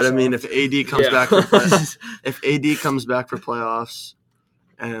 Yeah, but I mean, if AD comes back for playoffs,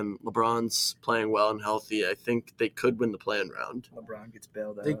 and LeBron's playing well and healthy, I think they could win the play-in round. LeBron gets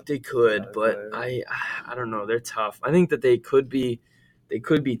bailed out. They could, but I don't know. They're tough. I think that they could be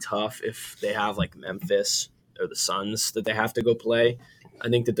tough if they have like Memphis or the Suns that they have to go play. I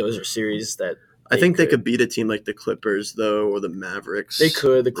think that those are series that I think they could beat a team like the Clippers, though, or the Mavericks. They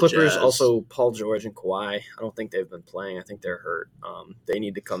could. The Clippers Jazz. Also, Paul George and Kawhi. I don't think they've been playing. I think they're hurt. They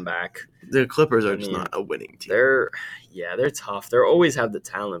need to come back. The Clippers are just not a winning team. They're tough. They always have the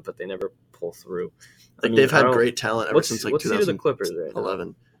talent, but they never pull through. They've had great talent ever since like 2011. What's the Clippers right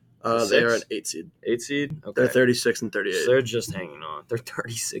now? They are an 8 seed. 8 seed? Okay. They're 36 and So 38. they're just hanging on. They're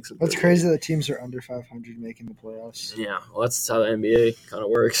 36 and That's 38. crazy that teams are under 500 making the playoffs. Yeah, well, that's how the NBA kind of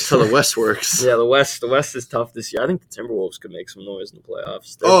works. That's how the West works. Yeah, the West is tough this year. I think the Timberwolves could make some noise in the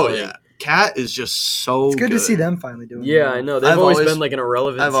playoffs. They're Oh, playing- yeah. Cat is just so It's good to see them finally doing Yeah, it. I know. They've I've always always- been like an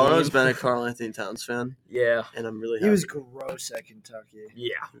irrelevant I've always team. been a Karl Anthony Towns fan, Yeah. and I'm really He happy. was gross at Kentucky.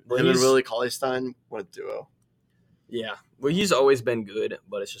 Yeah. Well, Him and he's- Willie Cauley-Stein, what a duo. Yeah. Well, he's always been good,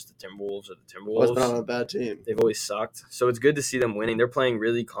 but it's just the Timberwolves are the Always been on Timberwolves. a bad team. They've always sucked. So it's good to see them winning. They're playing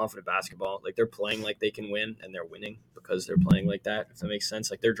really confident basketball. Like, they're playing like they can win, and they're winning because they're playing like that, if that makes sense.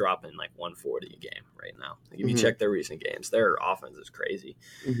 Like, they're dropping like 140 a game right now. Like, if you Mhm. check their recent games, their offense is crazy.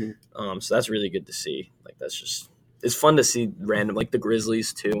 So that's really good to see. Like, that's just – it's fun to see random – like the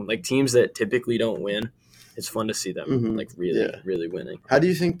Grizzlies, too. Like, teams that typically don't win, it's fun to see them, Mhm. like, really, Yeah. really winning. How do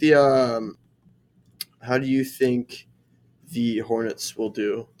you think the Hornets will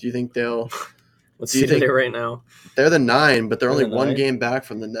do? Do you think they'll? Let's Do you see think- it right now. They're the 9, but they're They're only the one 9? game back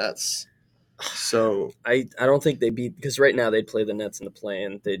from the Nets. So I don't think they beat – because right now they'd play the Nets in the play,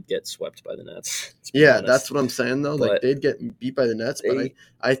 and they'd get swept by the Nets. to be yeah, honest. that's what I'm saying though. Like But they'd get beat by the Nets, but they-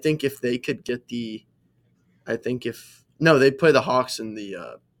 I think if they could get the, they'd play the Hawks in the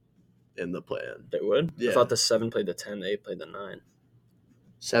play-in. They would? Yeah. I thought the 7 played the 10, the 8 played the 9.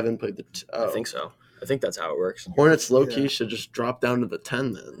 7 played the. I think so. I think that's how it works. Hornets low key Yeah. should just drop down to the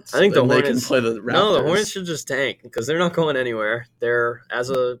 10 then. I think the then they Hornets- can play the Raptors. No, the Hornets should just tank because they're not going anywhere. They're,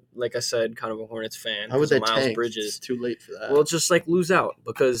 like I said, kind of a Hornets fan. How would 'cause they of Miles tank? Bridges. It's too late for that. Well, just like lose out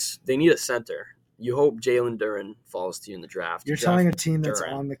because they need a center. You hope Jalen Duren falls to you in the draft. You're Draft- telling a team that's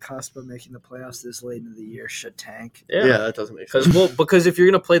Durant. on the cusp of making the playoffs this late into the year should tank. yeah, that doesn't make sense. Because if you're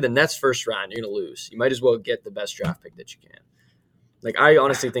gonna play the Nets first round, you're gonna lose. You might as well get the best draft pick that you can. Like I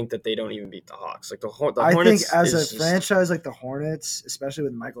honestly think that they don't even beat the Hawks. Like the I Hornets. think as a is just- franchise like the Hornets, especially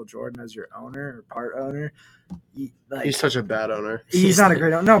with Michael Jordan as your owner or part owner, He's such a bad owner. he's not a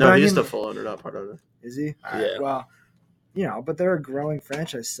great owner. No, but No, I he's mean, the full owner, not part owner. is he? All Yeah. right, well, but they're a growing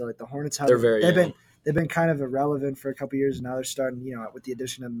franchise still. Like the Hornets have, They're very young. they've been kind of irrelevant for a couple years, and now they're starting. With the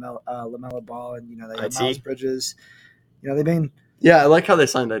addition of LaMelo Ball and they have IT. Miles Bridges. They've been. Yeah, I like how they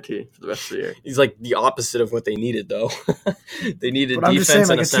signed IT for the rest of the year. He's like the opposite of what they needed, though. They needed But I'm defense just saying, and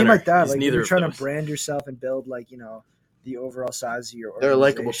like a a center. team like that, He's like if neither you're of trying those. to brand yourself and build the overall size of your They're a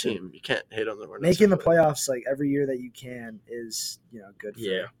organization. likable team. You can't hate on the Hornets. Making the playoffs like every year that you can is good. For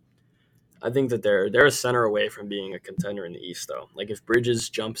Yeah. I think that they're a center away from being a contender in the East, though. Like if Bridges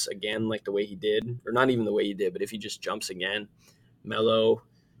jumps again, like the way he did, or not even the way he did, but if he just jumps again, Melo,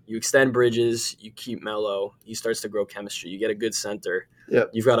 you extend Bridges, you keep Melo, he starts to grow chemistry. You get a good center.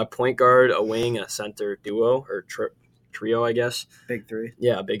 Yep. You've got a point guard, a wing, and a center duo or trio, I guess. Big three.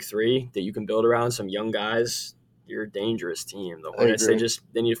 Yeah, a big three that you can build around some young guys. You're a dangerous team. The I Hornets, agree.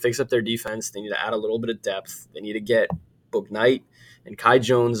 they need to fix up their defense. They need to add a little bit of depth. They need to get Book Knight. And Kai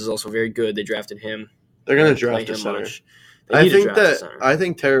Jones is also very good. They drafted him. They're going to They play draft a him center. much. They need to draft a center. I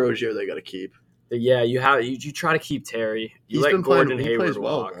think Terry Rozier they got to keep. Yeah, you try to keep Terry. You He's let been playing- Gordon he Hayward plays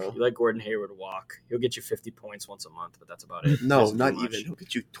well, walk. bro. You let Gordon Hayward walk. He'll get you 50 points once a month, but that's about it. No, Doesn't do not much. even. He'll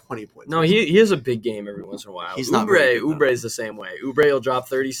get you 20 points. No, he has a big game every once in a while. He's not very good, though. Oubre is the same way. Oubre will drop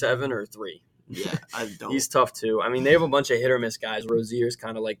 37 or 3. Yeah, I don't. He's tough too. I mean, they have a bunch of hit or miss guys. Rozier's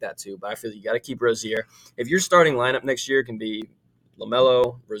kind of like that too, but I feel you got to keep Rozier. If your starting lineup next year can be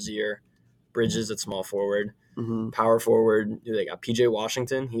LaMelo, Rozier, Bridges at small forward, Mhm. power forward, they got PJ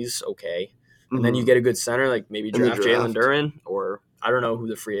Washington. He's okay. And Mm-hmm. then you get a good center, like maybe In the draft Jalen draft. Duren, or I don't know who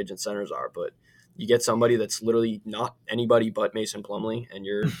the free agent centers are, but you get somebody that's literally not anybody but Mason Plumlee, and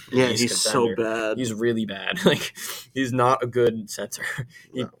you're an Yeah, East he's contender. so bad. He's really bad. Like he's not a good center.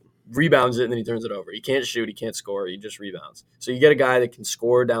 He No. rebounds it and then he turns it over. He can't shoot. He can't score. He just rebounds. So you get a guy that can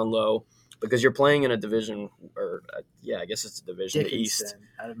score down low because you're playing in a division, or I guess it's a division, the East. Dickinson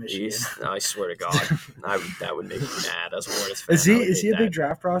out of The Michigan. East. No, I swear to God, that would make me mad as a Hornets fan. Is I he would is he hate a big that.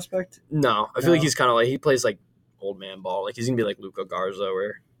 draft prospect? No, I feel No. like he's kind of like he plays like old man ball. Like he's gonna be like Luka Garza,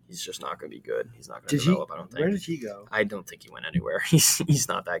 where he's just not gonna be good. He's not gonna Did he? develop. I don't think. Where did he go? I don't think he went anywhere. He's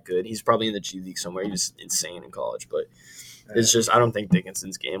not that good. He's probably in the G League somewhere. He was insane in college, but it's just I don't think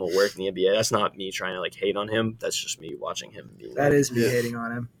Dickinson's game will work in the NBA. That's not me trying to like hate on him. That's just me watching him. Being That like, is me Yeah. hating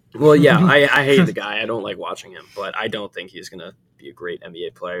on him. well, yeah, I hate the guy. I don't like watching him, but I don't think he's gonna be a great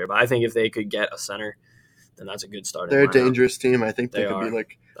NBA player. But I think if they could get a center, then that's a good starting. They're a lineup. dangerous team. I think they They could be are.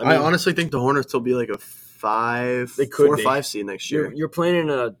 like. I I, mean- honestly think the Hornets will be like a 5, They could 4 or be. 5 seed next year. You're playing in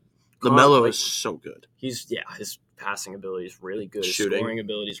a LaMelo like, is so good. his passing ability is really good. His Shooting. scoring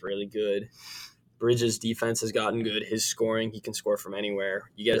ability is really good. Bridges' defense has gotten good. His scoring, he can score from anywhere.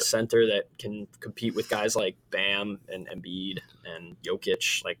 You get a center that can compete with guys like Bam and Embiid and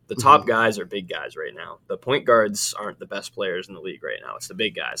Jokic. Like, the top guys are big guys right now. The point guards aren't the best players in the league right now. It's the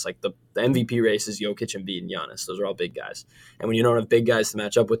big guys. Like, the MVP race is Jokic, Embiid, and Giannis. Those are all big guys. And when you don't have big guys to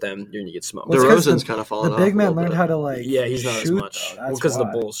match up with them, you're going to get smoked. Well, DeRozan's kind of fallen off. The big a man little learned bit. how to, like, Yeah, he's not shoot, as much. though. That's Because the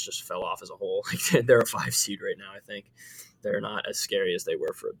why. Bulls just fell off as a whole. Like, they're a 5 seed right now, I think. They're not as scary as they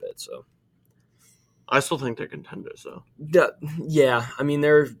were for a bit, so. I still think they're contenders, though. Yeah, I mean,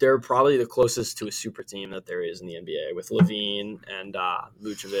 they're probably the closest to a super team that there is in the NBA with Levine and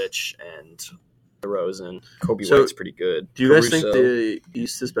Vucevic and DeRozan. Kobe So, White's pretty good. Do you guys Caruso. think the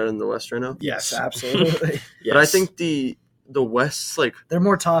East is better than the West right now? Yes, absolutely. Yes. But I think the West's, like, They're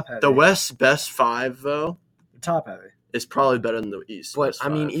more top heavy. the West's best 5, though, top heavy. is probably better than the East. But, best I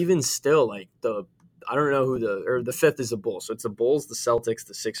mean, 5. even still, like, I don't know who the fifth is the Bulls. So it's the Bulls, the Celtics,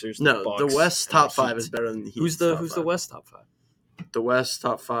 the Sixers, the No, Bucks, the West's and top the 5 Heat. is better than the Heat's Who's top the 5. West top 5? The West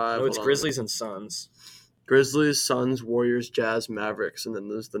top 5. Oh, it's hold on. Grizzlies and Suns. Grizzlies, Suns, Warriors, Jazz, Mavericks, and then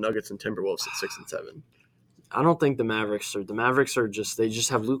there's the Nuggets and Timberwolves at 6 and 7. I don't think the Mavericks are just they just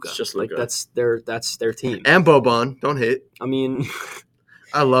have Luka. It's just like Luka. that's their team. And Boban, don't hate. I mean,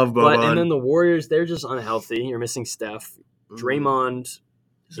 I love but Boban. and then the Warriors, they're just unhealthy. You're missing Steph. Draymond,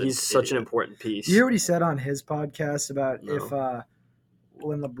 an he's such an idiot. important piece. You hear what he said on his podcast about No. if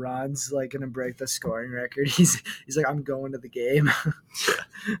when LeBron's like gonna break the scoring record, he's like, I'm going to the game.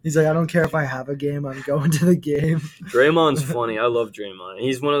 He's like, I don't care if I have a game, I'm going to the game. Draymond's funny. I love Draymond.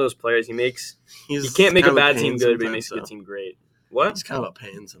 He's one of those players. He He's can't make a kind of bad pain team good, but he sometimes, makes a good though. team great. What? He's kind of a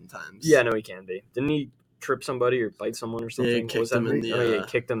pain sometimes. Yeah, no, he can be. Didn't he trip somebody or bite someone or something? he What was kicked him that? in the, Oh, yeah, he uh,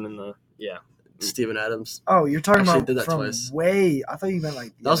 kicked him in the Steven Adams. Oh, you're talking Actually, about did that from twice. way. I thought you meant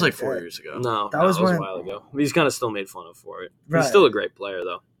like the That was other like 4 day. years ago. No, That was a when- while ago. But he's kind of still made fun of for it. Right. He's still a great player,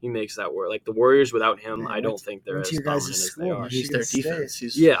 though. He makes that work. Like the Warriors, without him, Man, I don't think they're went as to your dominant guys' as school, they are. man. He's their Michigan State.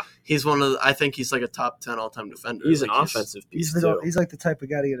 defense. Yeah, He's one of the, I think he's like a top 10 all-time defender. he's an Like, offensive piece He's too. he's like the type of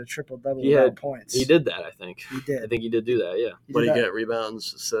guy to get a triple double He without had- points. He did that, I think. He I did. think he did do that. Yeah, He What did do you that. get?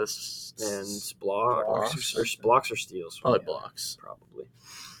 Rebounds, assists, and blocks Blocks. blocks or steals. Probably Yeah, blocks. probably.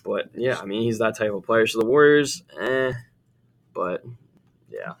 But yeah, I mean, he's that type of player. So the Warriors, but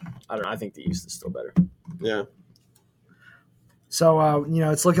yeah, I don't know. I think the East is still better. Yeah. So,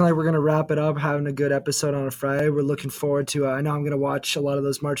 it's looking like we're going to wrap it up, having a good episode on a Friday. We're looking forward to, I know I'm going to watch a lot of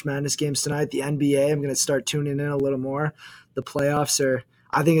those March Madness games tonight. The NBA, I'm going to start tuning in a little more. The playoffs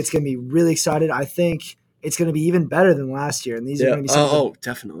I think it's going to be really excited. I think it's going to be even better than last year. And these are going to be some of the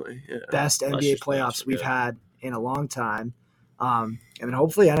definitely. Yeah. best Last NBA year's playoffs were we've good. had in a long time. And then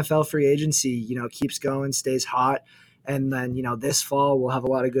hopefully NFL free agency, keeps going, stays hot. And then, this fall we'll have a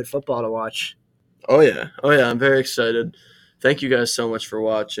lot of good football to watch. Oh yeah. I'm very excited. Thank you guys so much for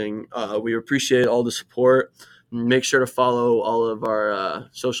watching. We appreciate all the support. Make sure to follow all of our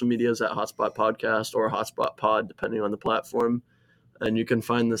social medias at Hotspot Podcast or Hotspot Pod, depending on the platform. And you can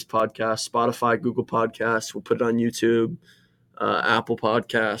find this podcast, Spotify, Google Podcasts. We'll put it on YouTube, Apple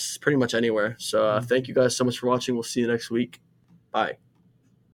Podcasts, pretty much anywhere. So thank you guys so much for watching. We'll see you next week. Bye.